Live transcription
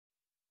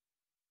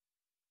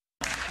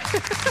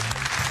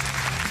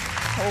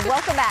Well,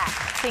 welcome back.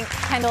 I think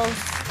Kendall's,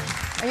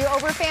 are you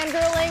over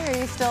fangirling? Or are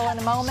you still in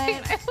a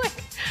moment?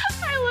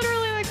 I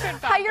literally like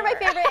couldn't Hi, you're my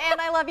favorite,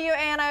 and I love you,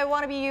 and I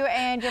want to be you,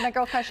 and you're my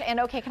girl crush, and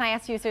okay, can I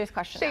ask you a serious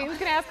question? Shane's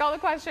gonna ask all the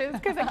questions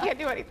because I can't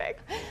do anything.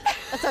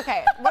 That's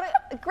okay. What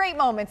great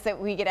moments that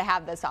we get to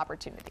have this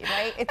opportunity,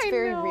 right? It's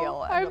very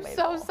real. And I'm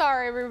so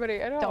sorry, everybody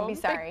at home. Don't be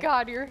sorry. Thank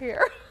God you're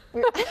here.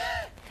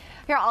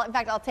 Here, in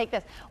fact, I'll take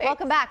this. Thanks.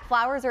 Welcome back.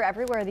 Flowers are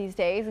everywhere these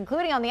days,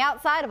 including on the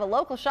outside of a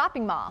local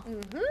shopping mall.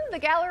 The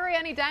Galleria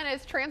in Edina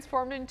is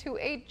transformed into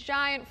a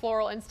giant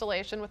floral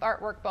installation with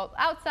artwork both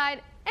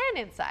outside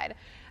and inside.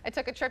 I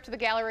took a trip to the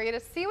Galleria to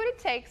see what it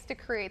takes to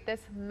create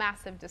this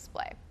massive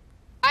display.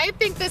 I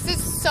think this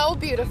is so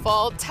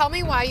beautiful. Tell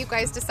me why you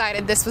guys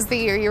decided this was the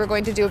year you were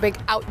going to do a big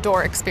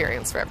outdoor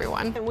experience for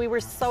everyone. And we were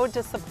so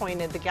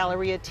disappointed, the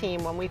Galleria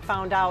team, when we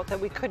found out that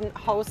we couldn't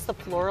host the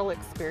floral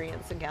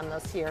experience again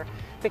this year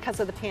because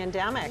of the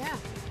pandemic. Yeah.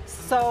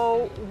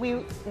 So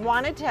we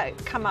wanted to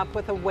come up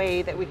with a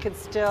way that we could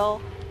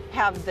still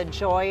have the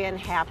joy and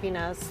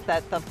happiness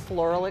that the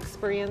floral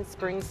experience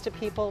brings to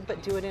people,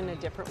 but do it in a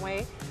different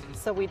way.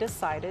 So we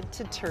decided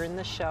to turn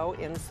the show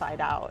inside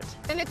out.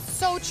 And it's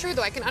so true,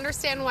 though. I can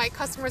understand why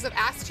customers have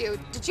asked you,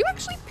 did you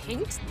actually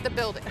paint the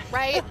building,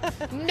 right?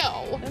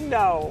 No.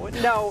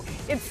 No.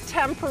 It's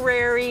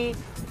temporary.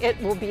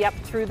 It will be up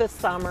through the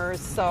summer,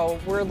 so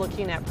we're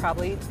looking at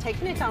probably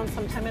taking it down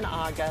sometime in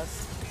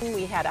August.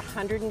 We had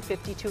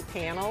 152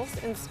 panels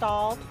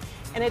installed,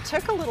 and it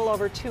took a little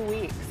over 2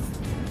 weeks.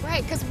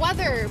 Right, because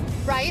weather,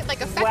 right,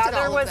 like affected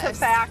all of this. Weather was a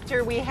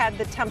factor. We had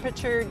the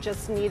temperature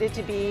just needed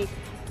to be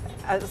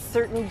a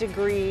certain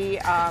degree,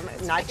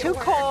 not too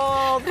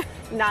cold,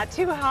 not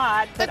too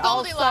hot, but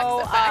also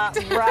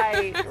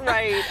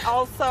right.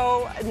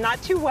 Also,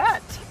 not too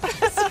wet.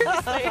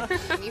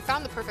 Seriously, you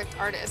found the perfect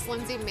artist.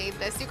 Lindsay made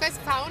this. You guys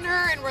found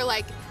her and were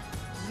like,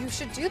 you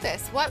should do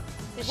this. What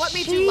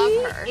made you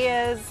love her?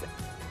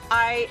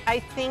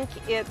 I think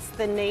it's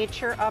the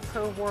nature of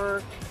her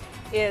work.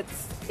 It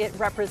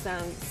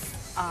represents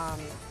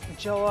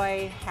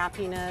joy,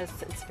 happiness.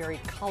 It's very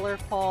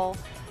colorful.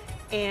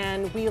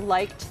 And we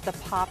liked the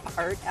pop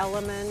art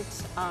element,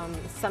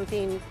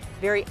 something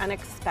very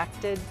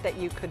unexpected that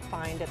you could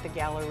find at the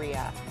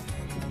Galleria.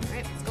 All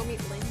right, let's go meet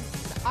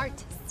Lindsay, the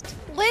artist.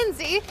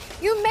 Lindsay,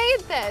 you made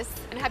this.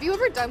 And have you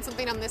ever done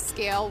something on this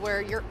scale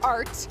where your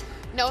art,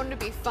 known to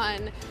be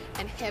fun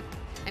and hip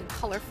and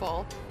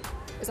colorful,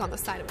 is on the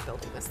side of a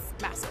building this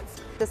massive?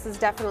 This is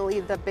definitely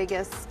the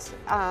biggest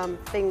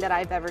thing that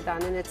I've ever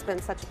done, and it's been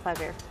such a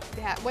pleasure.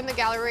 Yeah, when the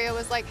Galleria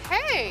was like,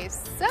 hey,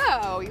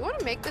 so you want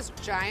to make this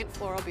giant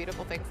floral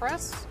beautiful thing for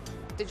us?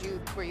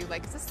 Were you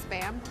like, is this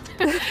spam?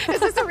 Is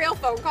this a real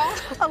phone call?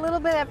 A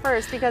little bit at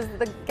first, because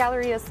the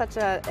Galleria is such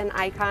an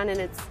icon, and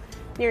it's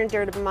near and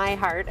dear to my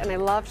heart, and I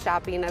love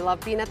shopping, I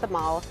love being at the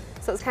mall,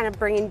 so it's kind of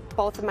bringing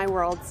both of my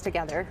worlds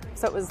together.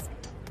 So it was,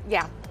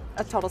 yeah,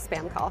 a total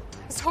spam call.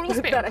 It's a total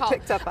spam that call. I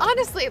picked up on.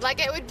 Honestly,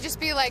 like it would just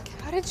be like,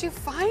 how did you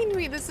find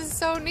me? This is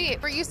so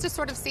neat. We're used to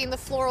sort of seeing the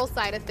floral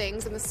side of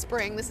things in the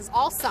spring. This is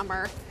all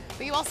summer,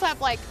 but you also have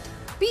like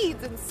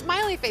beads and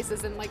smiley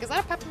faces and like, is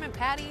that a peppermint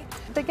patty?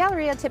 The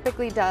Galleria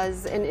typically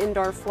does an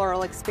indoor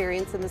floral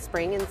experience in the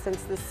spring, and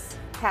since this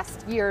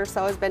past year or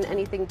so has been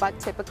anything but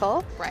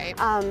typical. Right.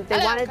 They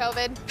wanted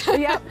COVID.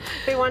 Yep.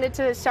 They wanted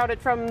to shout it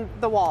from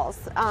the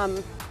walls.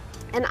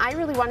 And I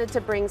really wanted to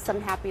bring some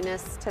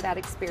happiness to that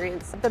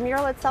experience. The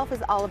mural itself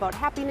is all about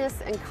happiness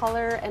and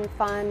color and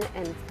fun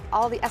and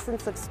all the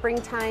essence of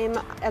springtime,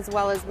 as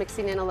well as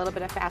mixing in a little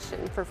bit of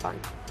fashion for fun.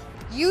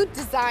 You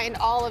designed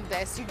all of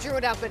this. You drew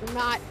it up, but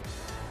not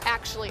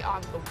actually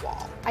on the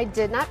wall. I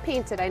did not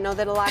paint it. I know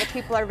that a lot of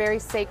people are very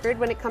sacred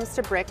when it comes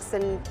to bricks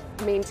and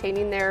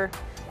maintaining their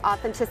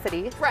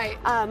authenticity. Right.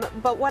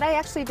 But what I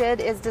actually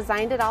did is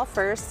designed it all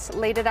first,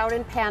 laid it out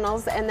in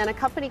panels, and then a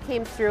company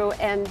came through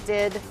and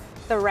did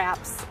the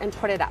wraps and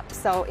put it up.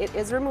 So it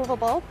is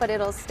removable, but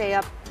it'll stay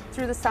up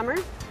through the summer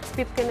so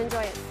people can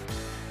enjoy it.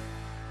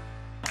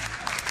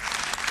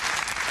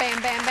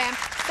 Bam, bam, bam.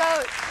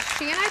 So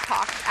she and I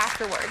talked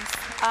afterwards.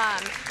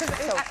 So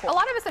cool. A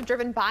lot of us have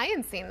driven by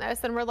and seen this,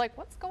 and we're like,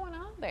 what's going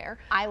on there?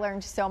 I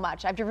learned so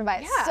much. I've driven by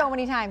it so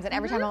many times, and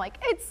every time I'm like,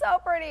 it's so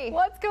pretty.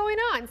 What's going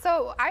on?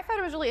 So I thought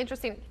it was really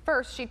interesting.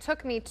 First, she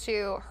took me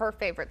to her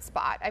favorite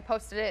spot. I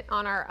posted it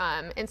on our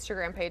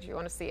Instagram page if you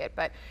want to see it,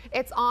 but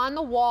it's on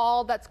the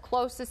wall that's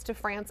closest to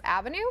France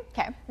Avenue.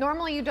 Okay.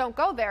 Normally you don't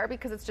go there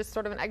because it's just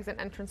sort of an exit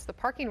entrance to the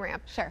parking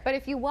ramp. Sure. But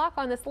if you walk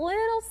on this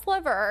little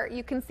sliver,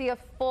 you can see a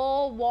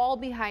full wall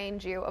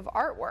behind you of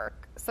artwork.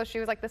 So she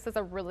was like, this is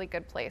a really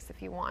good place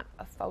if you want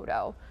a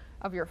photo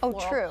of your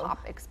floral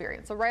pop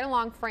experience. So right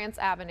along France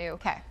Avenue.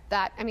 Okay.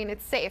 That, I mean,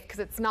 it's safe because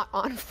it's not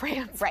on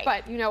France, right,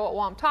 but you know what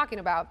wall I'm talking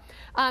about.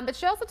 But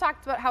she also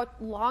talked about how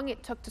long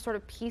it took to sort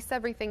of piece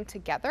everything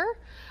together.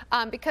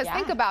 Because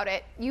think about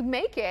it, you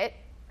make it,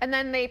 and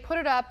then they put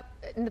it up,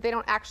 they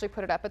don't actually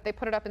put it up, but they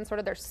put it up in sort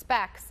of their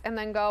specs and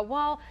then go,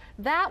 well,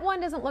 that one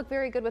doesn't look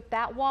very good with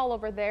that wall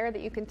over there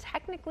that you can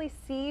technically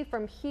see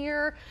from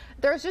here.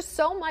 There's just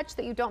so much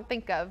that you don't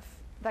think of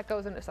that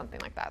goes into something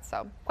like that.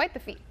 So quite the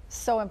feat.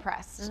 So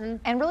impressed.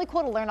 And really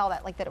cool to learn all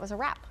that, like that it was a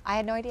wrap. I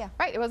had no idea.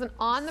 Right, it wasn't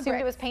on the Assumed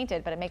brick. it was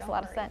painted, but it makes a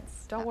lot of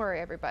sense. Don't worry,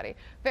 everybody.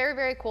 Very,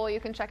 very cool. You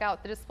can check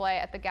out the display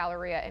at the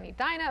Galleria in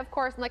Edina, of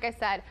course. And like I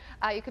said,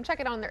 you can check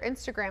it on their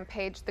Instagram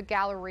page, the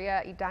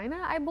Galleria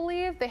Edina, I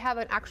believe. They have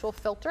an actual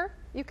filter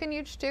you can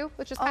use too,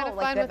 which is kind of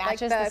fun. That with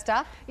matches like the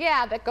stuff?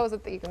 Yeah, that goes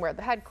with you can wear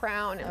the head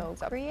crown. And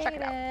so Creative. check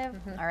it out.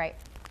 All right.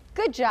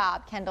 Good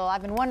job, Kendall.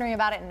 I've been wondering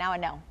about it, and now I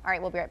know. All right,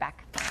 we'll be right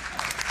back.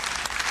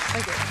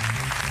 Thank you.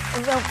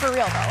 No, for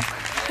real, though.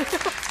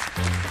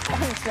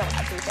 I'm still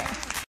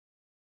everything.